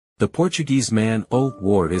The Portuguese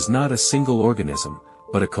man-o'-war is not a single organism,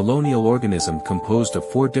 but a colonial organism composed of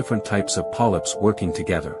 4 different types of polyps working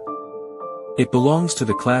together. It belongs to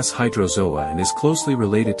the class Hydrozoa and is closely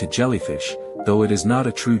related to jellyfish, though it is not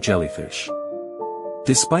a true jellyfish.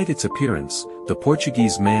 Despite its appearance, the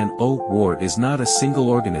Portuguese man-o'-war is not a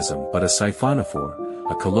single organism but a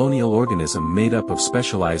siphonophore, a colonial organism made up of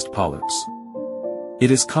specialized polyps.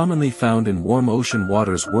 It is commonly found in warm ocean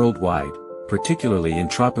waters worldwide, particularly in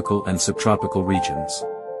tropical and subtropical regions.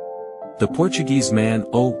 The Portuguese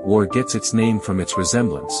man-o' gets its name from its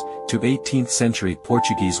resemblance to 18th-century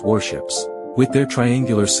Portuguese warships, with their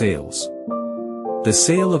triangular sails. The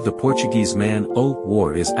sail of the Portuguese man-o'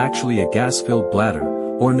 is actually a gas-filled bladder,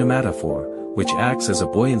 or pneumatophore, which acts as a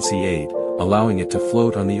buoyancy aid, allowing it to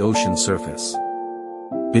float on the ocean surface.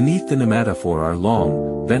 Beneath the pneumatophore are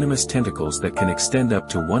long, venomous tentacles that can extend up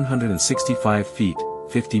to 165 feet,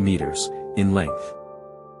 50 meters, in length.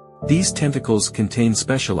 These tentacles contain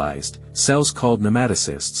specialized cells called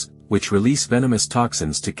nematocysts, which release venomous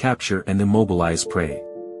toxins to capture and immobilize prey.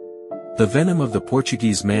 The venom of the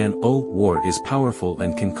Portuguese man-o' is powerful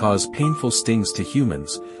and can cause painful stings to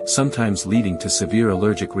humans, sometimes leading to severe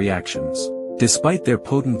allergic reactions. Despite their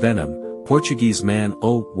potent venom, Portuguese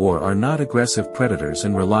man-o' are not aggressive predators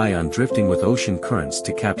and rely on drifting with ocean currents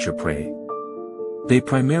to capture prey. They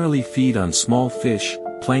primarily feed on small fish,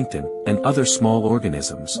 plankton, and other small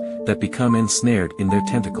organisms that become ensnared in their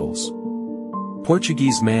tentacles.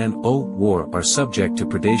 Portuguese man-o' are subject to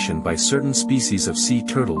predation by certain species of sea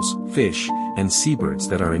turtles, fish, and seabirds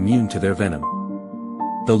that are immune to their venom.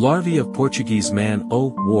 The larvae of Portuguese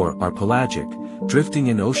man-o' are pelagic, drifting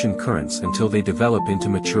in ocean currents until they develop into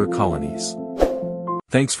mature colonies.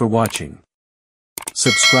 Thanks for watching.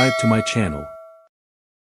 Subscribe to my channel.